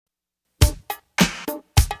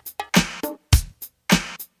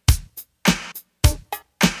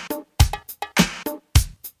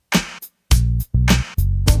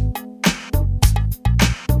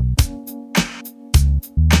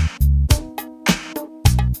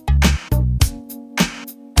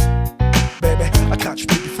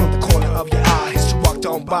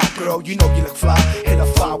girl, you know you look fly.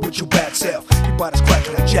 Hellafyde with your bad self. Your body's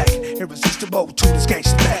cracking like jacket. Irresistible to this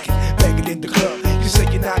gangster backing. Banging in the club. You say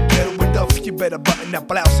you're not ghetto enough. You better button that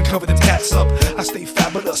blouse and cover them tats up. I stay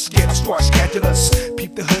fabulous, get a star scandalous.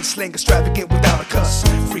 Peep the hood slang extravagant without a cuss.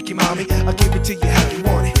 Freaky mommy, I'll give it to you how you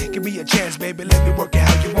want it. Give me a chance, baby, let me work it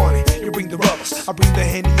how you want it. You bring the rubbers, I bring the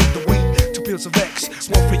Henny and the weed. 2 pills of X,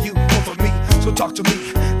 one for you, one for me. So talk to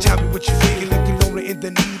me, tell me what you feel. You're looking lonely in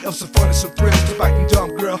the need of some fun and some thrills. Just biting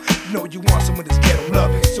dumb, girl, you know you want some of this ghetto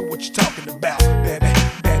loving. So what you talking about, baby,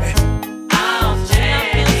 baby? Oh, I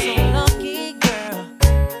feel so lucky, girl.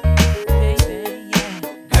 Baby, yeah.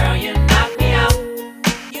 Girl, you knock me out.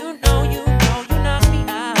 You know you knock me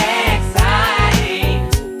out. Exciting.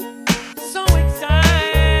 So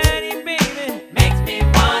exciting, baby. Makes me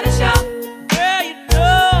wanna shout. Girl, you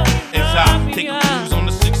know As I take a cruise on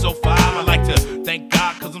the 605, I like to thank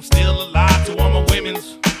God cause I'm still alive. To all my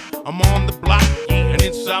women's, I'm on the block, yeah. And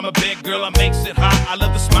inside my bed, girl, I makes it hot. I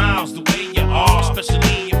love the smiles, the way you are,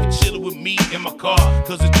 especially if you're chillin' with me in my car,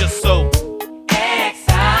 cause it's just so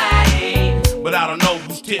exciting. But I don't know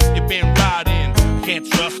whose tip you been riding. Can't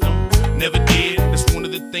trust them, never did. That's one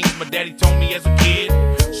of the things my daddy told me as a kid.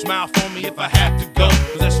 Smile for me if I have to go,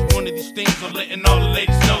 cause that's one of these things I'm letting all the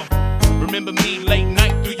ladies know. Remember me late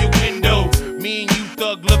night through your window, me and you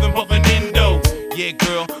thug living puffin' endo. Yeah,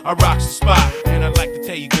 girl, I rocks the spot, and I'd like to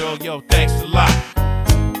tell you, girl, yo, thanks a lot.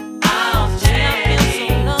 Oh, I feel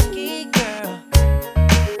so lucky, girl.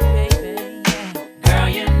 Baby, yeah. Girl,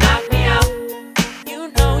 you knock me out.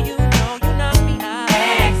 You know you knock me out.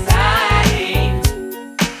 Exciting.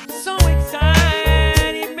 So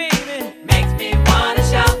exciting, baby. Makes me wanna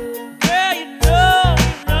shout. Girl, you know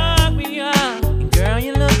you knock me out. And girl,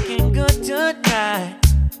 you're looking good tonight.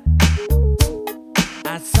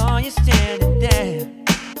 I saw you standing